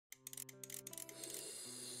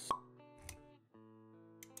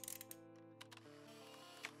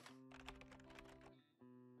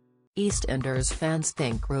EastEnders fans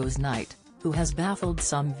think Rose Knight, who has baffled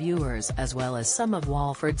some viewers as well as some of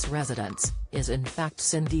Walford's residents, is in fact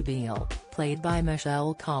Cindy Beale, played by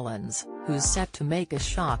Michelle Collins, who's set to make a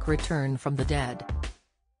shock return from the dead.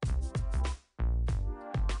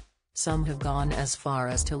 Some have gone as far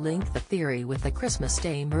as to link the theory with the Christmas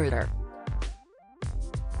Day murder.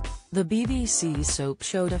 The BBC soap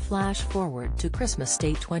showed a flash-forward to Christmas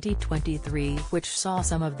Day 2023 which saw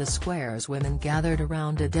some of the square's women gathered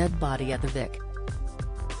around a dead body at the Vic.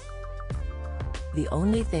 The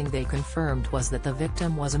only thing they confirmed was that the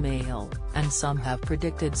victim was a male, and some have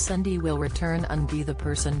predicted Cindy will return and be the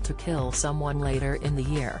person to kill someone later in the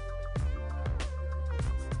year.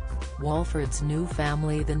 Walford's new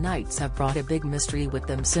family, the Knights, have brought a big mystery with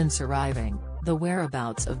them since arriving: the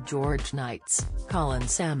whereabouts of George Knight's, Colin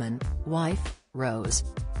Salmon, wife, Rose.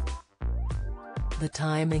 The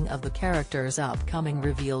timing of the character's upcoming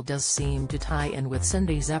reveal does seem to tie in with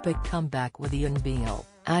Cindy's epic comeback with Ian Beale,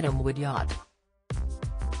 Adam Woodyard.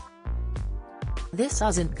 This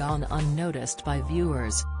hasn't gone unnoticed by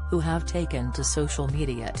viewers, who have taken to social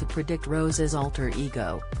media to predict Rose's alter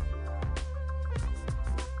ego.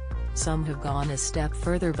 Some have gone a step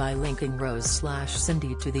further by linking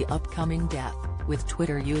Rose/Cindy to the upcoming death, with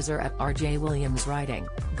Twitter user @RJWilliams writing,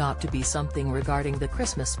 "Got to be something regarding the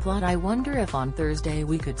Christmas plot. I wonder if on Thursday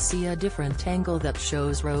we could see a different angle that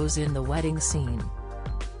shows Rose in the wedding scene.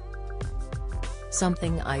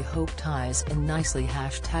 Something I hope ties in nicely.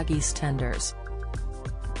 #EastEnders."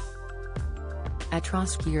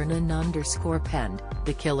 @Roskiernan_ penned,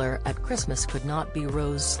 "The killer at Christmas could not be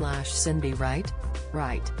Rose/Cindy, right?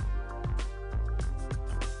 Right."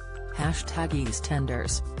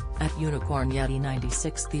 #EastEnders.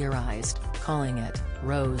 @UnicornYeti96 theorized, calling it,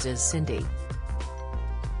 "Rose is Cindy.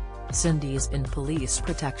 Cindy's in police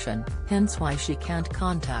protection, hence why she can't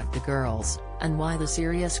contact the girls, and why the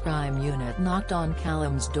serious crime unit knocked on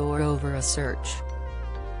Callum's door over a search.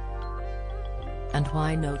 And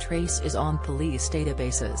why no trace is on police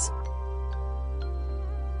databases."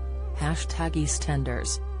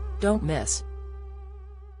 #EastEnders. Don't miss.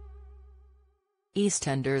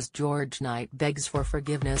 EastEnders. George Knight begs for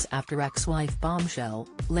forgiveness after ex-wife bombshell.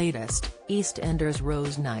 Latest, EastEnders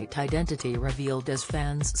Rose Knight identity revealed as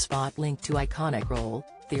fans spot link to iconic role.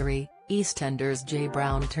 Theory, EastEnders Jay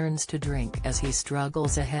Brown turns to drink as he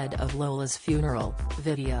struggles ahead of Lola's funeral.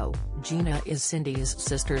 Video, Gina is Cindy's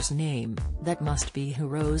sister's name, that must be who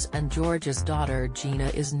Rose and George's daughter Gina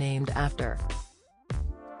is named after.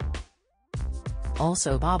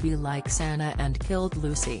 Also Bobby likes Anna and killed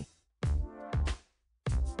Lucy.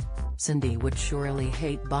 Cindy would surely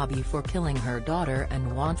hate Bobby for killing her daughter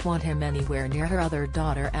and won't want him anywhere near her other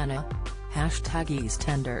daughter Anna.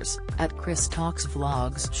 #EastEnders. @Chris Talks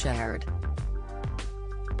Vlogs shared.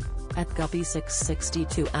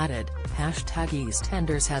 @Guppy662 added,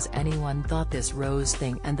 #EastEnders. Has anyone thought this Rose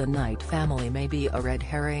thing and the Knight family may be a red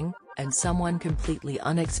herring, and someone completely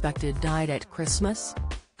unexpected died at Christmas?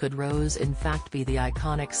 Could Rose in fact be the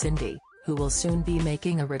iconic Cindy, who will soon be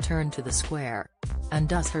making a return to the square? And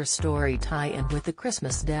does her story tie in with the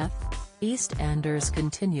Christmas death? EastEnders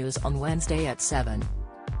continues on Wednesday at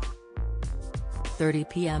 7:30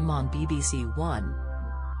 p.m. on BBC One.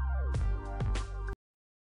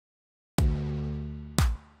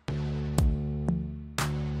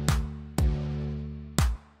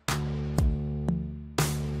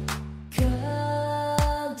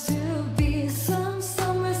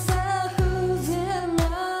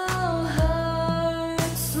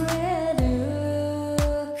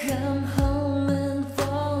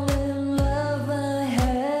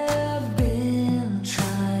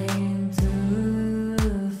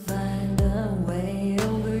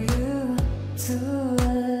 To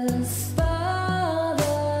us.